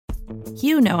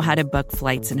You know how to book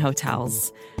flights and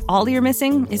hotels. All you're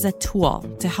missing is a tool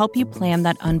to help you plan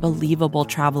that unbelievable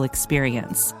travel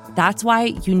experience. That's why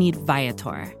you need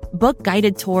Viator. Book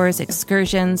guided tours,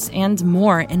 excursions, and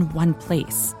more in one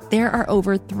place. There are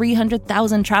over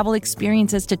 300,000 travel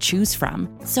experiences to choose from,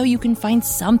 so you can find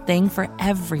something for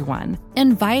everyone.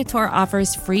 And Viator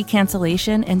offers free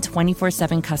cancellation and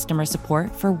 24/7 customer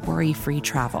support for worry-free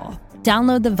travel.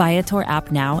 Download the Viator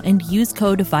app now and use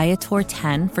code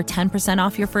Viator10 for 10%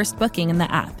 off your first booking in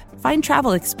the app. Find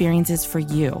travel experiences for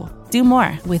you. Do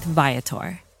more with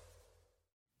Viator.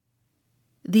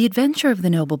 The Adventure of the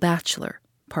Noble Bachelor,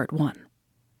 Part 1.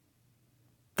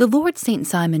 The Lord St.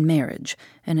 Simon marriage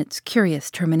and its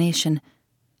curious termination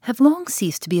have long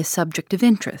ceased to be a subject of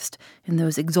interest in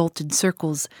those exalted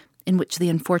circles in which the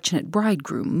unfortunate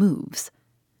bridegroom moves.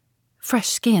 Fresh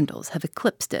scandals have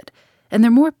eclipsed it, and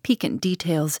their more piquant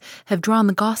details have drawn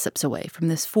the gossips away from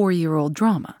this 4-year-old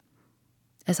drama.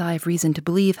 As I have reason to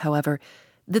believe, however,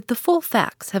 that the full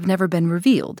facts have never been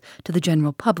revealed to the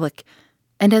general public,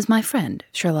 and as my friend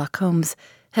Sherlock Holmes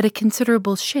had a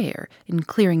considerable share in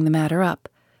clearing the matter up,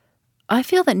 I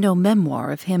feel that no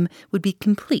memoir of him would be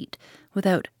complete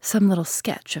without some little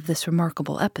sketch of this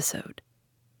remarkable episode.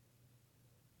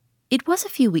 It was a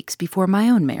few weeks before my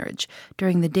own marriage,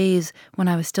 during the days when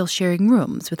I was still sharing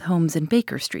rooms with Holmes in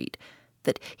Baker Street,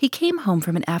 that he came home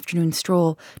from an afternoon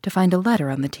stroll to find a letter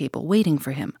on the table waiting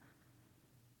for him.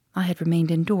 I had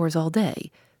remained indoors all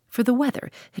day, for the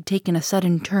weather had taken a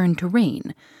sudden turn to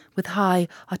rain, with high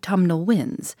autumnal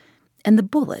winds, and the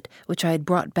bullet which I had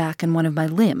brought back in one of my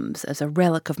limbs as a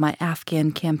relic of my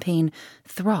Afghan campaign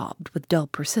throbbed with dull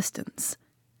persistence.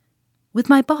 With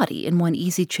my body in one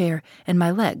easy chair and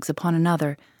my legs upon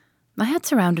another, I had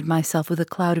surrounded myself with a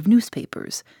cloud of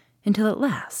newspapers, until at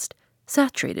last,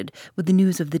 saturated with the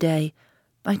news of the day,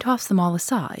 I tossed them all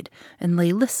aside and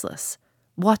lay listless,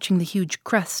 watching the huge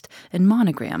crest and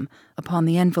monogram upon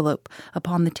the envelope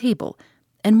upon the table,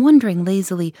 and wondering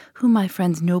lazily who my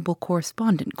friend's noble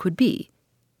correspondent could be.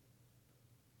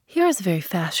 "Here is a very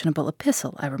fashionable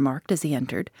epistle," I remarked as he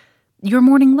entered. "Your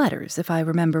morning letters, if I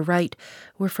remember right,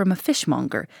 were from a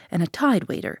fishmonger and a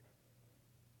tide-waiter."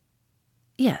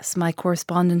 "Yes, my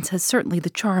correspondence has certainly the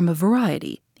charm of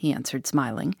variety," he answered,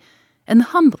 smiling, "and the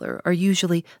humbler are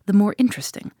usually the more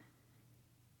interesting.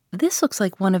 This looks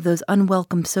like one of those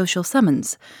unwelcome social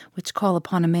summons which call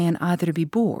upon a man either to be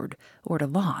bored or to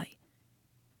lie."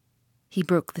 He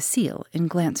broke the seal and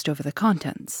glanced over the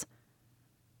contents.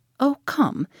 "Oh,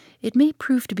 come, it may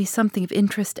prove to be something of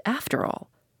interest after all."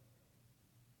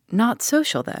 "Not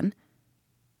social, then?"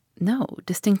 "No,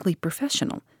 distinctly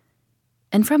professional.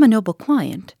 And from a noble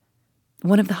client,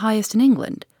 one of the highest in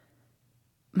England."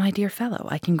 "My dear fellow,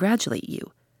 I congratulate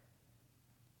you."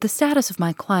 "The status of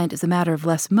my client is a matter of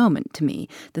less moment to me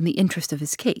than the interest of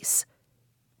his case.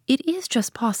 It is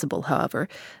just possible, however,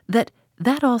 that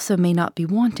also may not be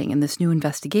wanting in this new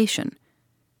investigation.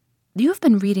 You have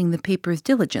been reading the papers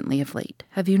diligently of late,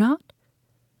 have you not?"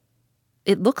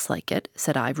 "It looks like it,"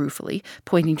 said I ruefully,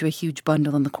 pointing to a huge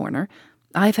bundle in the corner.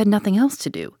 "I have had nothing else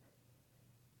to do."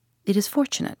 "It is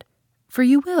fortunate, for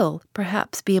you will,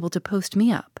 perhaps, be able to post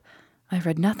me up. I have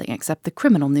read nothing except the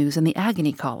criminal news in the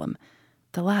agony column.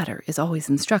 The latter is always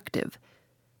instructive.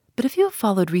 But if you have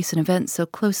followed recent events so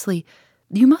closely,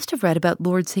 you must have read about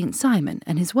Lord St. Simon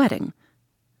and his wedding."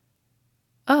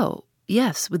 "Oh,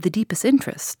 yes, with the deepest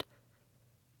interest."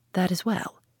 "That is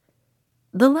well.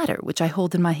 The letter which I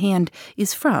hold in my hand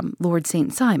is from Lord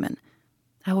St. Simon.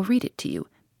 I will read it to you,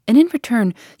 and in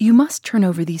return you must turn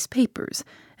over these papers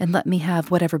and let me have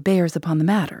whatever bears upon the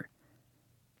matter.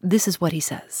 This is what he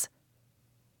says.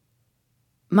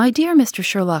 "My dear Mr.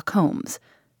 Sherlock Holmes,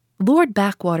 Lord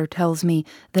Backwater tells me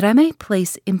that I may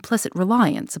place implicit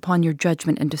reliance upon your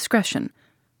judgment and discretion.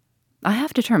 I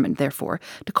have determined, therefore,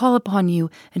 to call upon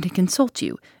you and to consult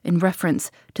you in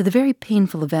reference to the very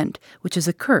painful event which has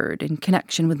occurred in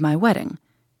connection with my wedding.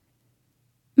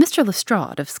 Mr.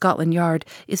 Lestrade of Scotland Yard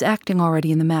is acting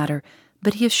already in the matter,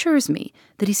 but he assures me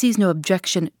that he sees no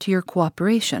objection to your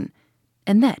cooperation,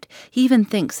 and that he even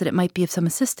thinks that it might be of some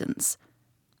assistance.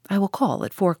 I will call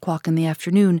at 4 o'clock in the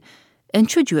afternoon, and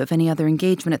should you have any other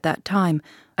engagement at that time,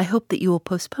 I hope that you will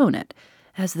postpone it,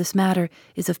 as this matter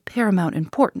is of paramount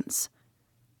importance.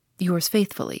 Yours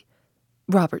faithfully,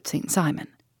 Robert St. Simon."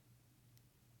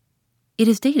 It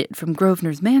is dated from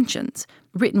Grosvenor's Mansions,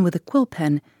 written with a quill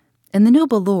pen, and the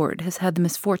noble lord has had the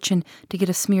misfortune to get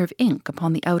a smear of ink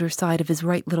upon the outer side of his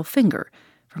right little finger,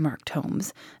 remarked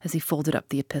Holmes, as he folded up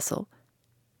the epistle.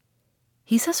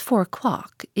 "He says 4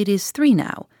 o'clock. It is 3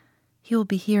 now. He will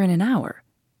be here in an hour."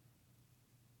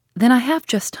 Then I have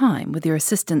just time, with your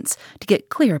assistance, to get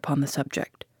clear upon the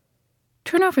subject.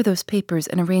 Turn over those papers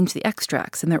and arrange the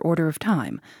extracts in their order of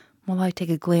time, while I take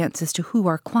a glance as to who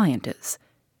our client is.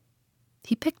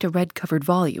 He picked a red-covered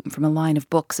volume from a line of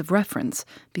books of reference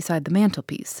beside the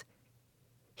mantelpiece.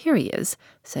 Here he is,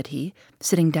 said he,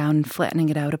 sitting down and flattening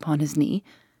it out upon his knee.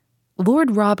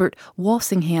 Lord Robert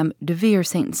Walsingham de Vere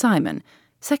St. Simon,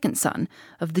 second son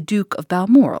of the Duke of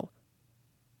Balmoral.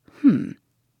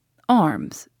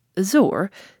 Arms, azure,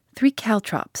 3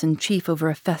 caltrops and chief over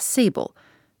a fess sable.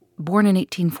 Born in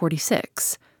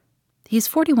 1846. He is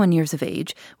 41 years of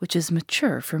age, which is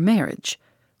mature for marriage.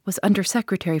 Was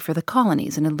Under-Secretary for the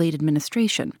Colonies in a late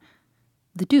administration.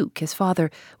 The Duke, his father,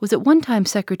 was at one time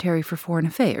Secretary for Foreign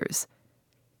Affairs.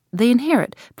 They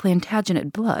inherit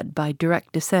Plantagenet blood by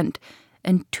direct descent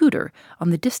and Tudor on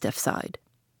the distaff side.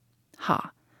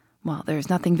 Well, there's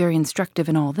nothing very instructive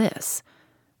in all this.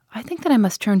 I think that I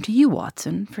must turn to you,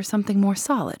 Watson, for something more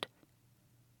solid.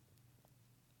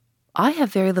 I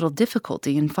have very little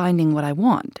difficulty in finding what I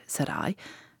want, said I,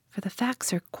 for the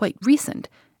facts are quite recent,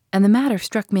 and the matter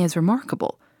struck me as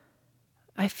remarkable.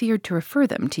 I feared to refer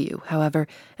them to you, however,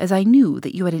 as I knew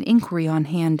that you had an inquiry on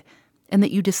hand and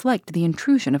that you disliked the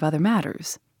intrusion of other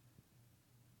matters.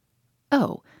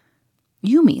 Oh,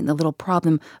 you mean the little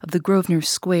problem of the Grosvenor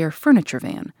Square furniture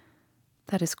van.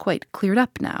 That is quite cleared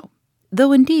up now,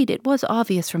 though indeed it was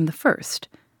obvious from the first.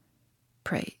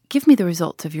 Pray, give me the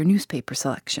results of your newspaper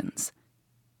selections.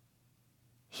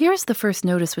 Here is the first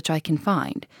notice which I can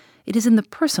find. It is in the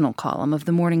personal column of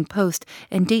the Morning Post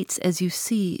and dates, as you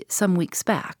see, some weeks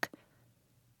back.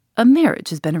 A marriage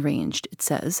has been arranged, it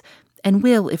says, and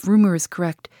will, if rumor is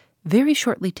correct, very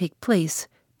shortly take place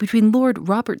between Lord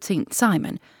Robert St.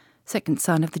 Simon, second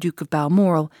son of the Duke of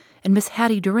Balmoral, and Miss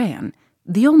Hattie Doran,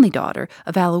 the only daughter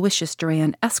of Aloysius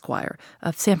Doran, Esquire,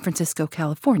 of San Francisco,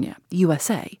 California,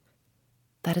 USA.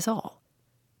 That is all.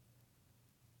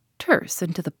 Terse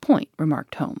and to the point,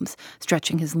 remarked Holmes,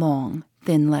 stretching his long,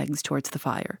 thin legs towards the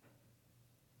fire.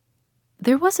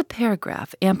 There was a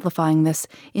paragraph amplifying this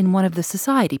in one of the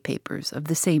society papers of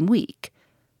the same week.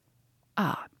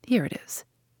 Here it is.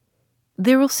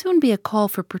 There will soon be a call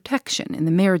for protection in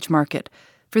the marriage market,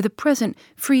 for the present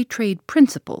free trade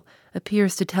principle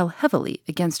appears to tell heavily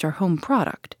against our home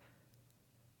product.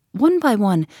 One by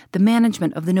one, the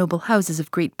management of the noble houses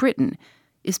of Great Britain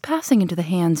is passing into the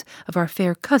hands of our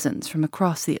fair cousins from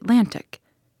across the Atlantic.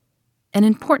 An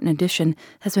important addition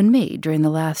has been made during the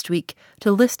last week to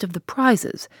the list of the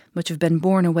prizes which have been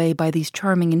borne away by these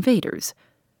charming invaders.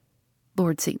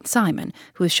 Lord St. Simon,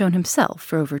 who has shown himself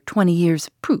for over 20 years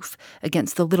proof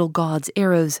against the little god's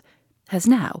arrows, has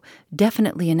now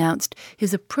definitely announced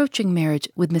his approaching marriage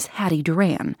with Miss Hattie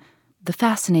Doran, the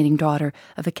fascinating daughter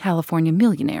of a California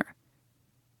millionaire.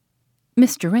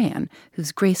 Miss Doran,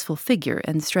 whose graceful figure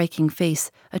and striking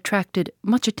face attracted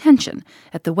much attention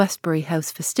at the Westbury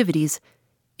House festivities,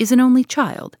 is an only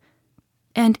child,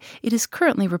 and it is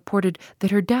currently reported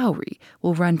that her dowry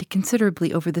will run to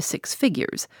considerably over the 6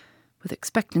 figures, with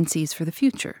expectancies for the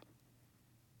future.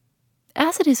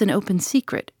 As it is an open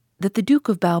secret that the Duke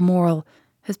of Balmoral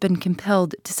has been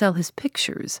compelled to sell his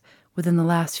pictures within the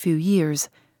last few years,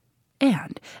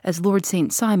 and as Lord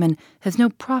St. Simon has no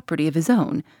property of his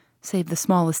own, save the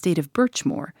small estate of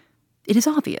Birchmoor, it is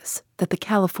obvious that the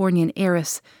Californian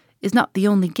heiress is not the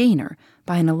only gainer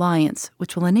by an alliance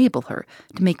which will enable her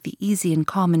to make the easy and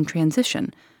common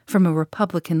transition from a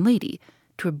Republican lady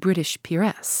to a British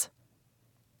peeress.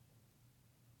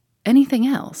 "Anything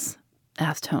else?"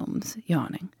 asked Holmes,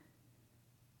 yawning.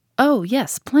 "Oh,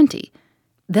 yes, plenty.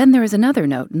 Then there is another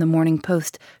note in the Morning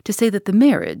Post to say that the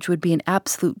marriage would be an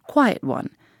absolute quiet one,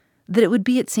 that it would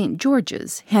be at St.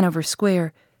 George's, Hanover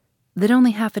Square, that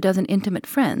only half a dozen intimate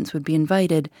friends would be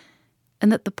invited,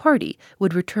 and that the party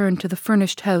would return to the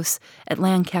furnished house at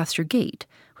Lancaster Gate,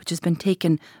 which has been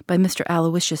taken by Mr.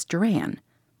 Aloysius Doran.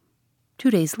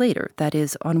 2 days later, that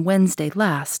is, on Wednesday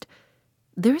last,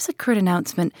 there is a curt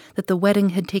announcement that the wedding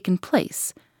had taken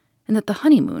place, and that the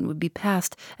honeymoon would be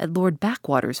passed at Lord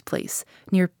Backwater's place,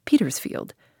 near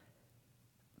Petersfield.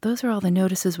 Those are all the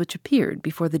notices which appeared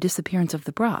before the disappearance of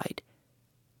the bride."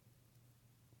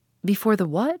 "Before the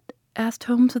what?" asked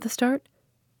Holmes with a start.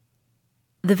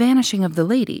 "The vanishing of the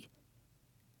lady."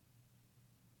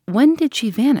 "When did she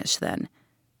vanish, then?"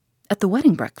 "At the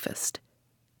wedding breakfast."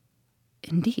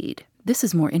 "Indeed, this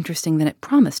is more interesting than it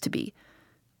promised to be.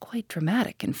 Quite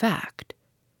dramatic, in fact."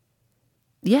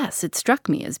 "Yes, it struck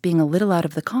me as being a little out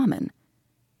of the common."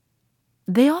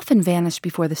 "They often vanish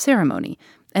before the ceremony,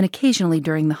 and occasionally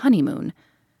during the honeymoon,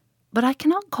 but I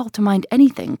cannot call to mind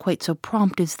anything quite so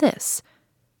prompt as this.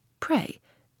 Pray,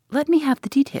 let me have the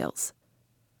details."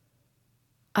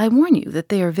 I warn you that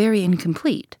they are very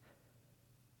incomplete.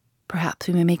 Perhaps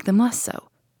we may make them less so.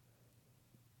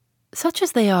 Such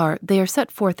as they are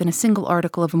set forth in a single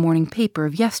article of a morning paper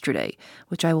of yesterday,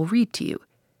 which I will read to you.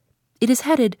 It is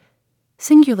headed,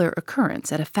 Singular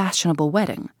Occurrence at a Fashionable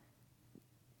Wedding.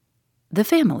 The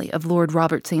family of Lord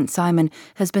Robert St. Simon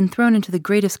has been thrown into the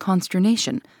greatest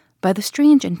consternation by the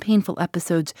strange and painful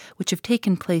episodes which have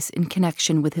taken place in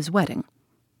connection with his wedding.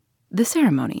 The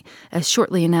ceremony, as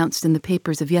shortly announced in the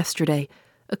papers of yesterday,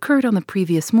 occurred on the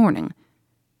previous morning,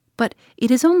 but it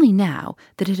is only now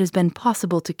that it has been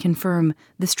possible to confirm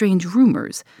the strange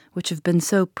rumors which have been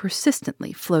so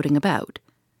persistently floating about.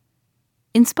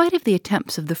 In spite of the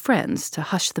attempts of the friends to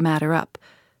hush the matter up,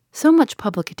 so much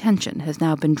public attention has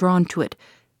now been drawn to it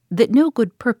that no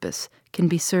good purpose can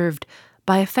be served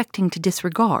by affecting to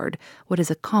disregard what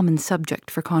is a common subject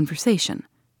for conversation.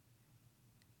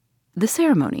 The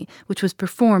ceremony, which was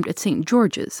performed at St.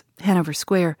 George's, Hanover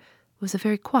Square, was a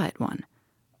very quiet one,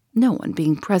 no one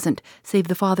being present save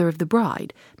the father of the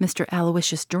bride, Mr.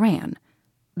 Aloysius Doran,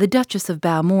 the Duchess of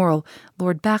Balmoral,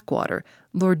 Lord Backwater,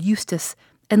 Lord Eustace,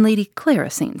 and Lady Clara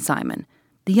St. Simon,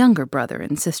 the younger brother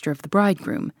and sister of the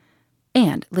bridegroom,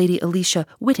 and Lady Alicia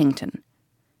Whittington.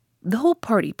 The whole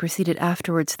party proceeded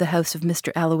afterwards to the house of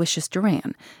Mr. Aloysius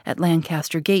Doran at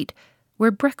Lancaster Gate,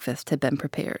 where breakfast had been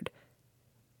prepared.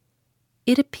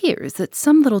 It appears that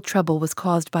some little trouble was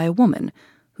caused by a woman,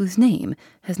 whose name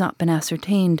has not been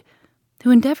ascertained,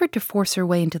 who endeavored to force her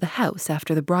way into the house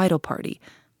after the bridal party,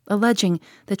 alleging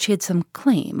that she had some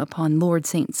claim upon Lord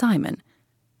St. Simon.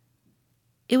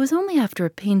 It was only after a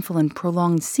painful and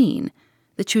prolonged scene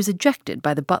that she was ejected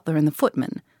by the butler and the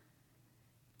footman.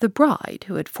 The bride,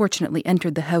 who had fortunately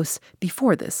entered the house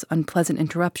before this unpleasant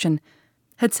interruption,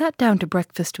 had sat down to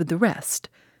breakfast with the rest,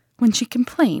 when she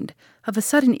complained of a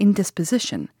sudden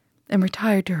indisposition and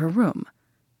retired to her room.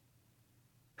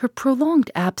 Her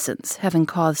prolonged absence having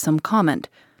caused some comment,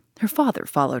 her father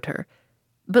followed her,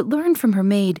 but learned from her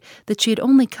maid that she had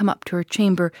only come up to her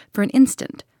chamber for an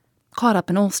instant, caught up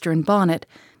an ulster and bonnet,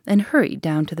 and hurried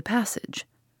down to the passage.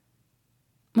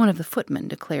 One of the footmen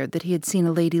declared that he had seen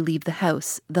a lady leave the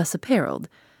house thus apparelled,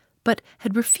 but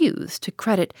had refused to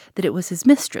credit that it was his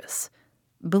mistress,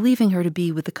 believing her to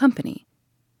be with the company.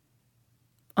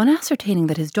 On ascertaining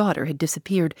that his daughter had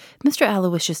disappeared, Mr.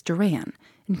 Aloysius Doran,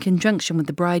 in conjunction with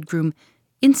the bridegroom,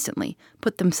 instantly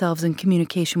put themselves in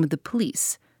communication with the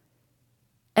police,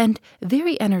 and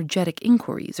very energetic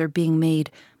inquiries are being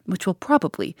made which will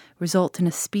probably result in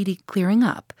a speedy clearing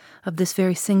up of this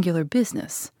very singular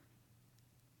business.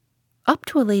 Up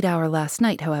to a late hour last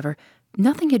night, however,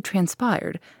 nothing had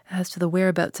transpired as to the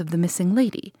whereabouts of the missing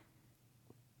lady.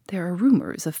 There are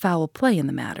rumors of foul play in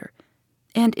the matter,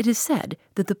 and it is said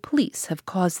that the police have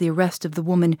caused the arrest of the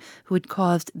woman who had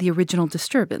caused the original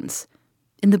disturbance,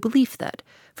 in the belief that,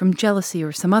 from jealousy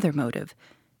or some other motive,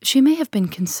 she may have been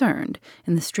concerned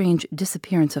in the strange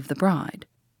disappearance of the bride.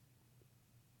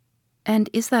 And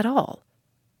is that all?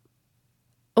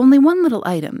 Only one little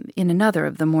item in another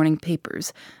of the morning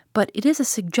papers, but it is a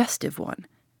suggestive one.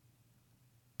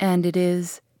 And it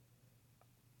is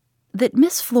that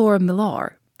Miss Flora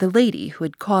Millar, the lady who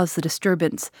had caused the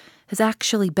disturbance, has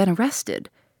actually been arrested.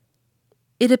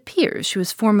 It appears she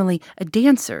was formerly a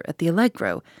dancer at the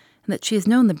Allegro, and that she has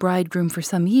known the bridegroom for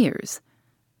some years.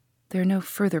 There are no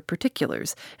further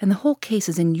particulars, and the whole case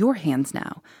is in your hands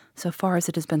now, so far as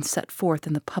it has been set forth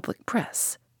in the public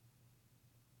press.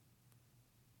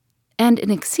 And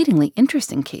an exceedingly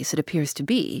interesting case it appears to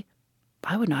be.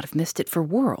 I would not have missed it for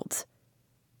worlds.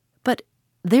 But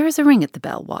there is a ring at the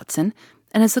bell, Watson,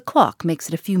 and as the clock makes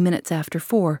it a few minutes after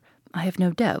 4, I have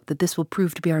no doubt that this will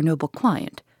prove to be our noble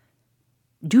client.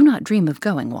 Do not dream of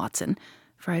going, Watson,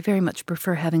 for I very much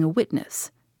prefer having a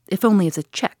witness, if only as a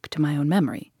check to my own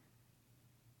memory.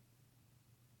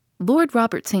 Lord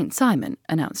Robert St. Simon,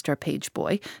 announced our page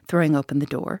boy, throwing open the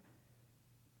door.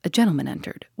 A gentleman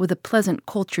entered, with a pleasant,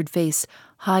 cultured face,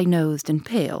 high-nosed and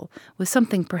pale, with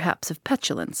something perhaps of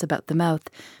petulance about the mouth,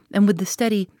 and with the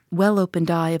steady,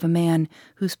 well-opened eye of a man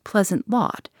whose pleasant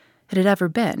lot it had ever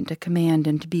been to command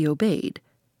and to be obeyed.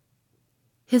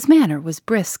 His manner was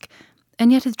brisk,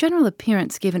 and yet his general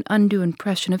appearance gave an undue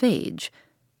impression of age,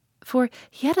 for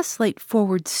he had a slight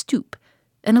forward stoop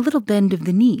and a little bend of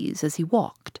the knees as he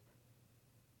walked.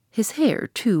 His hair,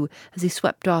 too, as he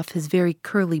swept off his very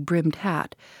curly-brimmed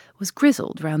hat, was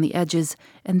grizzled round the edges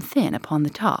and thin upon the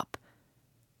top.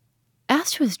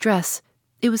 As to his dress,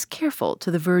 it was careful to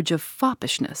the verge of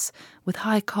foppishness, with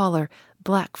high collar,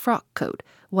 black frock-coat,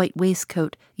 white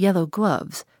waistcoat, yellow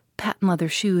gloves, patent leather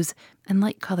shoes, and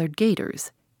light-colored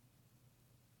gaiters.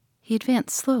 He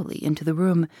advanced slowly into the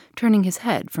room, turning his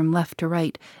head from left to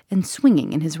right and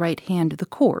swinging in his right hand the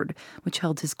cord which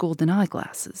held his golden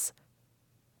eyeglasses.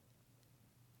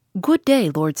 "Good day,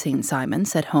 Lord St. Simon,"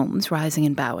 said Holmes, rising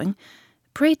and bowing.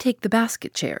 "Pray take the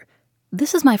basket chair.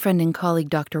 This is my friend and colleague,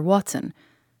 Dr. Watson.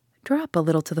 Draw up a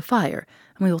little to the fire,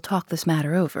 and we will talk this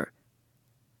matter over."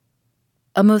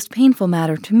 "A most painful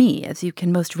matter to me, as you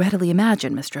can most readily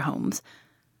imagine, Mr. Holmes.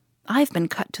 I've been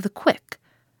cut to the quick.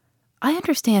 I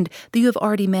understand that you have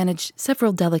already managed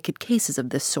several delicate cases of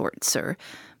this sort, sir,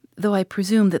 though I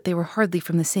presume that they were hardly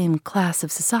from the same class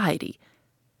of society."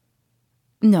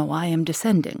 "No, I am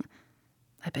descending.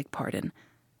 I beg pardon.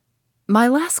 My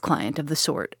last client of the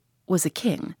sort was a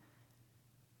king."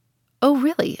 "Oh,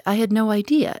 really? I had no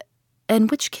idea. And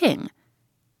which king?"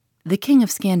 "The King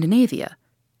of Scandinavia."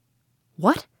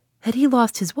 "What? Had he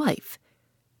lost his wife?"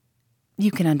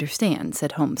 "You can understand,"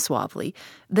 said Holmes suavely,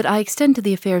 "that I extend to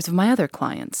the affairs of my other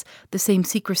clients the same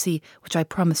secrecy which I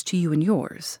promised to you and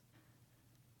yours."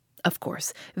 "Of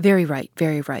course. Very right,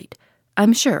 very right.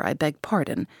 I'm sure I beg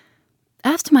pardon.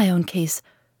 As to my own case,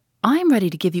 I am ready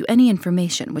to give you any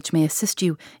information which may assist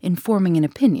you in forming an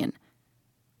opinion."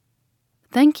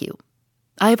 "Thank you.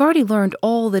 I have already learned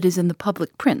all that is in the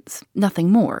public prints,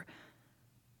 nothing more.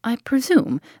 I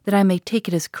presume that I may take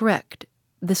it as correct,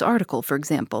 this article, for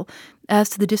example, as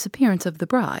to the disappearance of the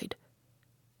bride."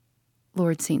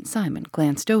 Lord St. Simon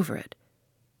glanced over it.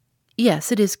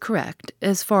 "Yes, it is correct,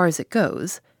 as far as it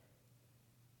goes.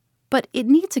 But it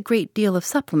needs a great deal of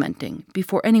supplementing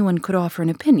before anyone could offer an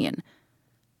opinion.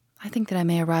 I think that I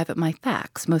may arrive at my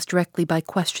facts most directly by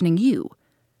questioning you."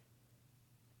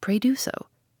 "Pray do so."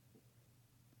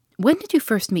 "When did you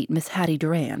first meet Miss Hattie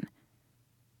Doran?"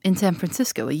 "In San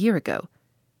Francisco a year ago."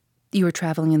 "You were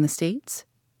traveling in the States?"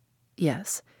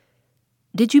 "Yes."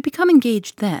 "Did you become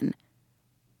engaged then?"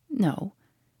 "No.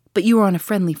 But you were on a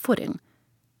friendly footing."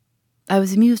 "I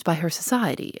was amused by her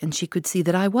society, and she could see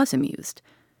that I was amused."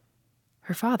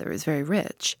 "Her father is very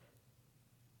rich."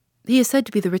 "He is said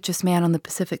to be the richest man on the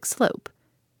Pacific slope."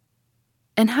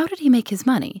 "And how did he make his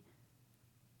money?"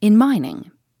 "In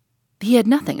mining. He had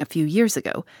nothing a few years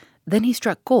ago. Then he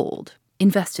struck gold,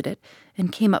 invested it,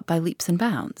 and came up by leaps and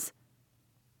bounds."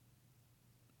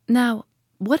 "Now,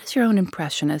 what is your own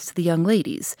impression as to the young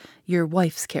lady's, your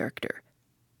wife's character?"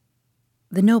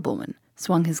 The nobleman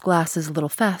swung his glasses a little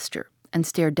faster and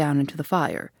stared down into the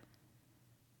fire.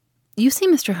 "You see,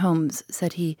 Mr. Holmes,"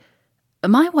 said he,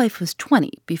 "my wife was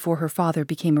 20 before her father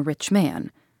became a rich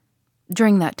man.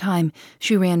 During that time,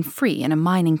 she ran free in a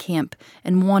mining camp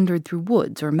and wandered through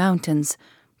woods or mountains,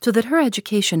 so that her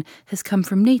education has come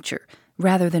from nature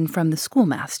rather than from the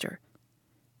schoolmaster.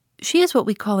 She is what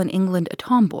we call in England a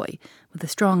tomboy, with a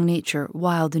strong nature,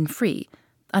 wild and free,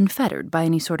 unfettered by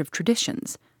any sort of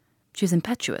traditions. She is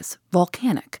impetuous,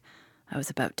 volcanic, I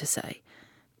was about to say.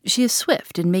 She is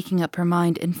swift in making up her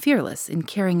mind and fearless in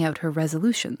carrying out her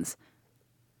resolutions.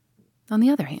 On the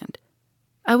other hand,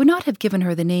 I would not have given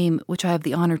her the name which I have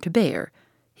the honor to bear,"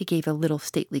 he gave a little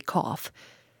stately cough,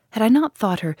 "had I not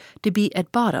thought her to be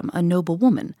at bottom a noble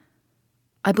woman.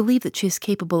 I believe that she is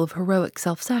capable of heroic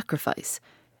self-sacrifice,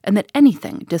 and that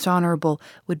anything dishonorable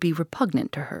would be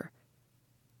repugnant to her."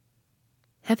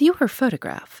 "Have you her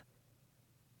photograph?"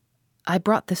 "I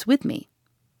brought this with me."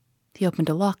 He opened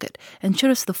a locket and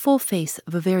showed us the full face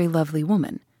of a very lovely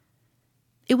woman.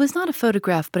 It was not a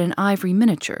photograph but an ivory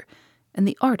miniature, and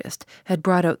the artist had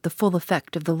brought out the full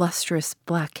effect of the lustrous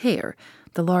black hair,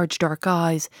 the large dark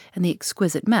eyes, and the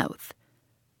exquisite mouth.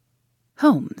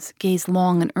 Holmes gazed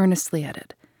long and earnestly at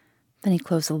it. Then he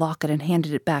closed the locket and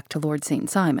handed it back to Lord St.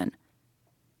 Simon.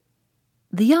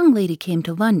 "The young lady came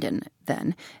to London,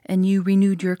 then, and you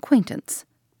renewed your acquaintance?"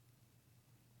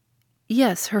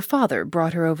 "Yes, her father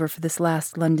brought her over for this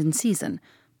last London season.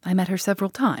 I met her several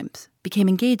times, became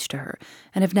engaged to her,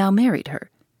 and have now married her.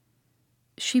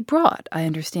 She brought, I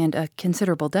understand, a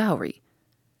considerable dowry."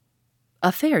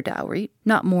 "A fair dowry,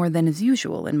 not more than is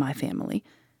usual in my family."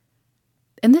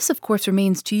 "And this, of course,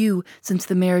 remains to you since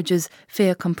the marriage is fait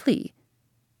accompli."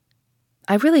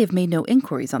 "I really have made no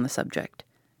inquiries on the subject."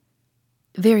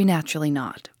 "Very naturally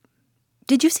not.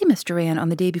 Did you see Miss Doran on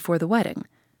the day before the wedding?"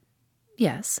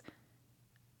 "Yes."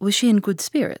 "Was she in good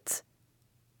spirits?"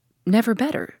 "Never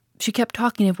better. She kept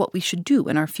talking of what we should do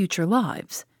in our future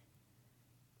lives."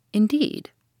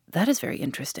 "Indeed? That is very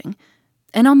interesting.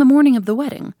 And on the morning of the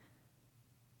wedding?"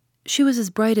 "She was as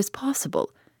bright as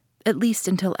possible, at least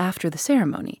until after the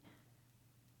ceremony."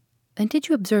 "And did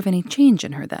you observe any change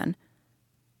in her then?"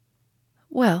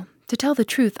 "Well, to tell the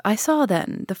truth, I saw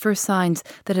then the first signs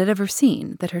that I had ever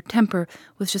seen that her temper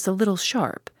was just a little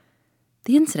sharp.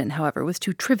 The incident, however, was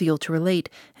too trivial to relate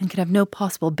and could have no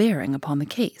possible bearing upon the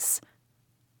case.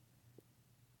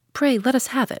 Pray let us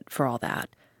have it, for all that.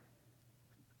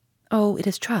 Oh, it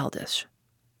is childish.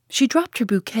 She dropped her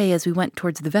bouquet as we went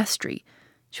towards the vestry.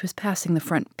 She was passing the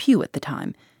front pew at the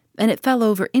time, and it fell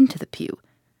over into the pew.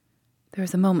 There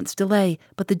was a moment's delay,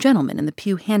 but the gentleman in the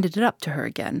pew handed it up to her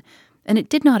again, and it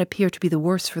did not appear to be the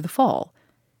worse for the fall.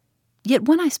 Yet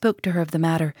when I spoke to her of the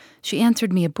matter, she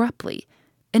answered me abruptly,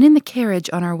 and in the carriage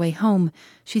on our way home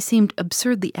she seemed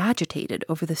absurdly agitated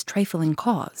over this trifling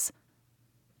cause.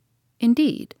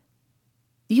 Indeed.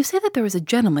 You say that there was a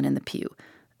gentleman in the pew.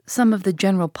 Some of the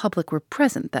general public were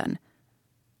present, then?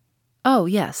 Oh,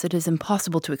 yes, it is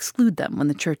impossible to exclude them when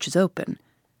the church is open.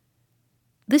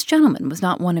 This gentleman was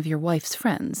not one of your wife's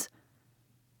friends.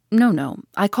 No,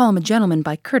 I call him a gentleman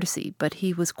by courtesy, but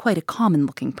he was quite a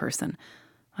common-looking person.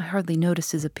 I hardly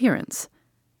noticed his appearance.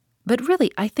 But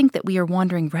really, I think that we are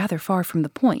wandering rather far from the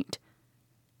point.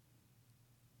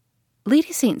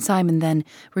 Lady St. Simon, then,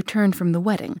 returned from the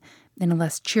wedding in a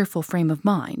less cheerful frame of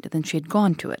mind than she had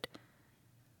gone to it.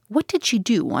 What did she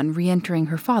do on re-entering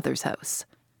her father's house?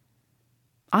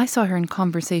 I saw her in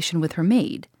conversation with her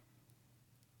maid.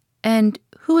 And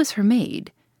who is her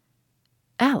maid?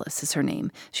 Alice is her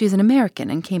name. She is an American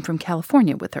and came from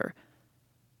California with her.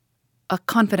 A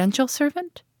confidential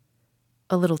servant?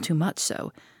 A little too much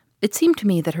so. It seemed to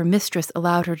me that her mistress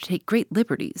allowed her to take great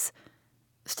liberties.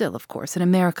 Still, of course, in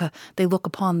America they look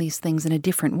upon these things in a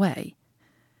different way.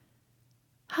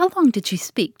 How long did she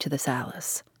speak to this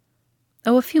Alice?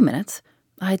 Oh, a few minutes.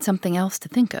 I had something else to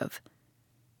think of.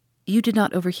 You did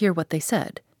not overhear what they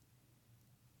said.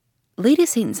 Lady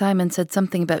St. Simon said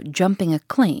something about jumping a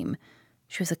claim.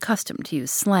 She was accustomed to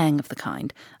use slang of the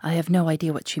kind. I have no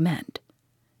idea what she meant.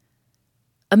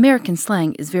 American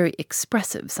slang is very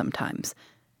expressive sometimes.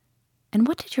 And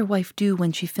what did your wife do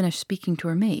when she finished speaking to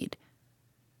her maid?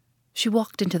 She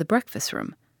walked into the breakfast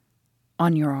room.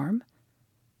 On your arm?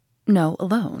 No,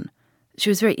 alone. She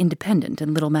was very independent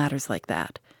in little matters like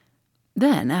that.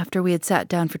 Then, after we had sat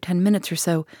down for 10 minutes or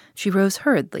so, she rose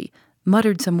hurriedly,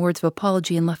 muttered some words of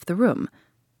apology, and left the room.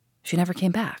 She never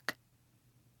came back.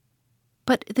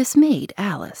 But this maid,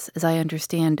 Alice, as I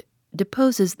understand,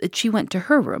 deposes that she went to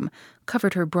her room,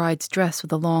 covered her bride's dress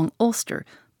with a long ulster,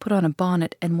 put on a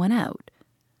bonnet, and went out.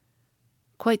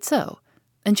 Quite so.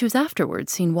 And she was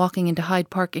afterwards seen walking into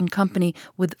Hyde Park in company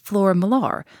with Flora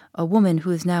Millar, a woman who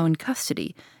is now in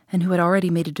custody, and who had already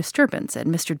made a disturbance at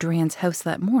Mr. Durand's house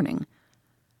that morning.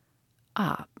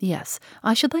 Ah, yes,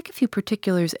 I should like a few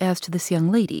particulars as to this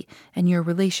young lady, and your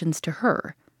relations to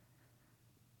her.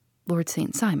 Lord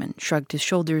St. Simon shrugged his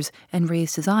shoulders and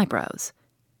raised his eyebrows.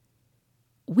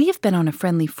 We have been on a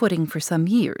friendly footing for some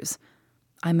years.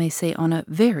 I may say on a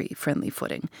very friendly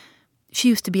footing. She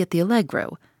used to be at the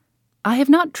Allegro. I have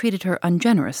not treated her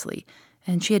ungenerously,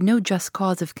 and she had no just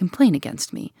cause of complaint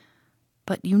against me.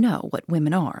 But you know what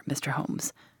women are, Mr.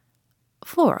 Holmes.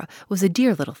 Flora was a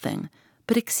dear little thing,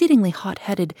 but exceedingly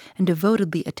hot-headed and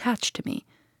devotedly attached to me.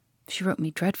 She wrote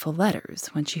me dreadful letters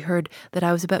when she heard that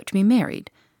I was about to be married.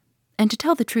 And to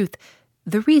tell the truth,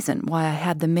 the reason why I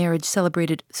had the marriage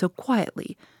celebrated so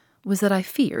quietly was that I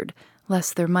feared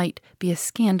lest there might be a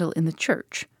scandal in the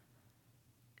church.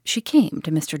 She came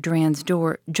to Mr. Durand's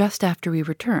door just after we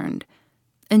returned,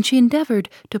 and she endeavored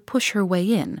to push her way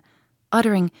in,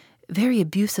 uttering very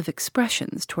abusive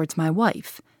expressions towards my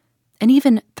wife, and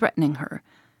even threatening her.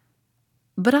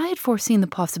 But I had foreseen the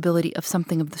possibility of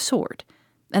something of the sort,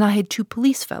 and I had 2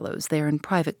 police fellows there in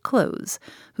private clothes,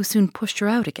 who soon pushed her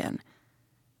out again.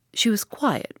 She was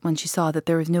quiet when she saw that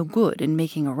there was no good in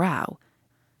making a row.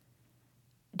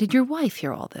 Did your wife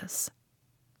hear all this?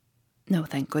 No,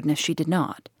 thank goodness she did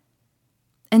not.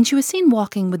 And she was seen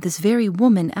walking with this very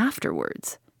woman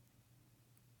afterwards.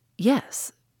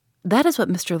 Yes, that is what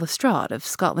Mr. Lestrade of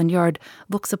Scotland Yard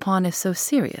looks upon as so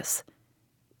serious.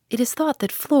 It is thought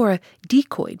that Flora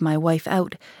decoyed my wife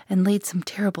out and laid some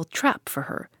terrible trap for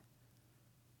her.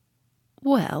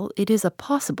 Well, it is a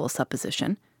possible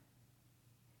supposition.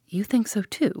 You think so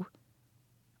too?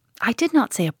 I did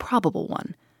not say a probable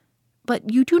one, but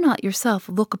you do not yourself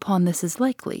look upon this as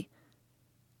likely.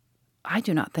 I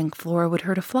do not think Flora would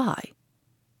hurt a fly.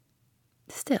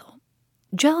 Still,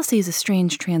 jealousy is a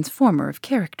strange transformer of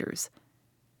characters.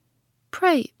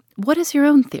 Pray, what is your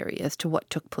own theory as to what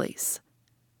took place?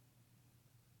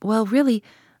 Well, really,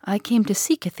 I came to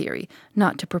seek a theory,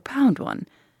 not to propound one.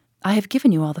 I have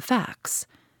given you all the facts.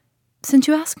 Since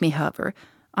you ask me, however,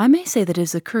 I may say that it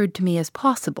has occurred to me as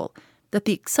possible that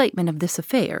the excitement of this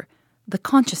affair, the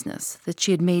consciousness that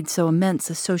she had made so immense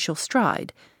a social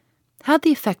stride, had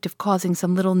the effect of causing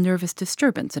some little nervous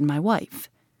disturbance in my wife.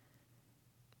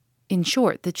 In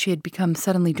short, that she had become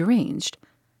suddenly deranged.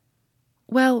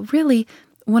 Well, really,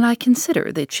 when I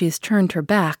consider that she has turned her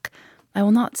back, I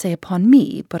will not say upon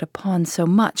me, but upon so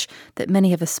much that many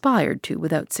have aspired to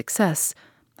without success,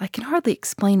 I can hardly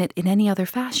explain it in any other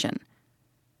fashion.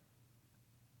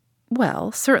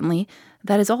 Well, certainly,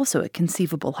 that is also a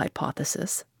conceivable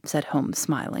hypothesis, said Holmes,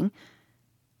 smiling.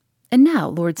 And now,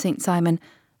 Lord St. Simon,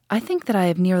 I think that I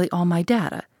have nearly all my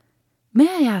data. May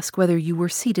I ask whether you were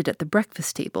seated at the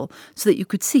breakfast table so that you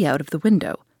could see out of the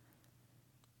window?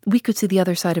 We could see the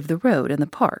other side of the road and the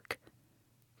park.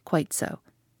 Quite so.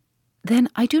 Then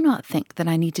I do not think that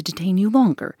I need to detain you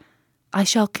longer. I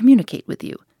shall communicate with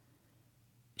you.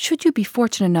 Should you be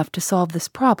fortunate enough to solve this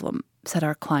problem, said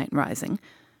our client, rising.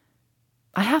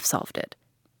 I have solved it.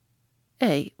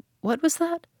 What was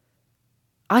that?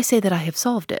 I say that I have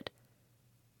solved it.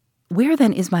 Where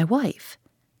then is my wife?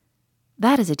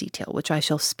 That is a detail which I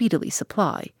shall speedily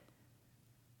supply.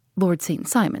 Lord St.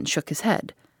 Simon shook his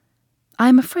head. I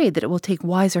am afraid that it will take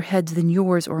wiser heads than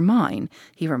yours or mine,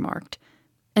 he remarked,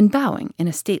 and bowing in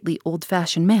a stately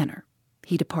old-fashioned manner,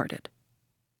 he departed.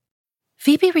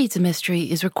 Phoebe Reads a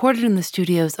Mystery is recorded in the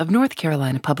studios of North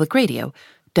Carolina Public Radio,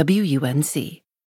 WUNC.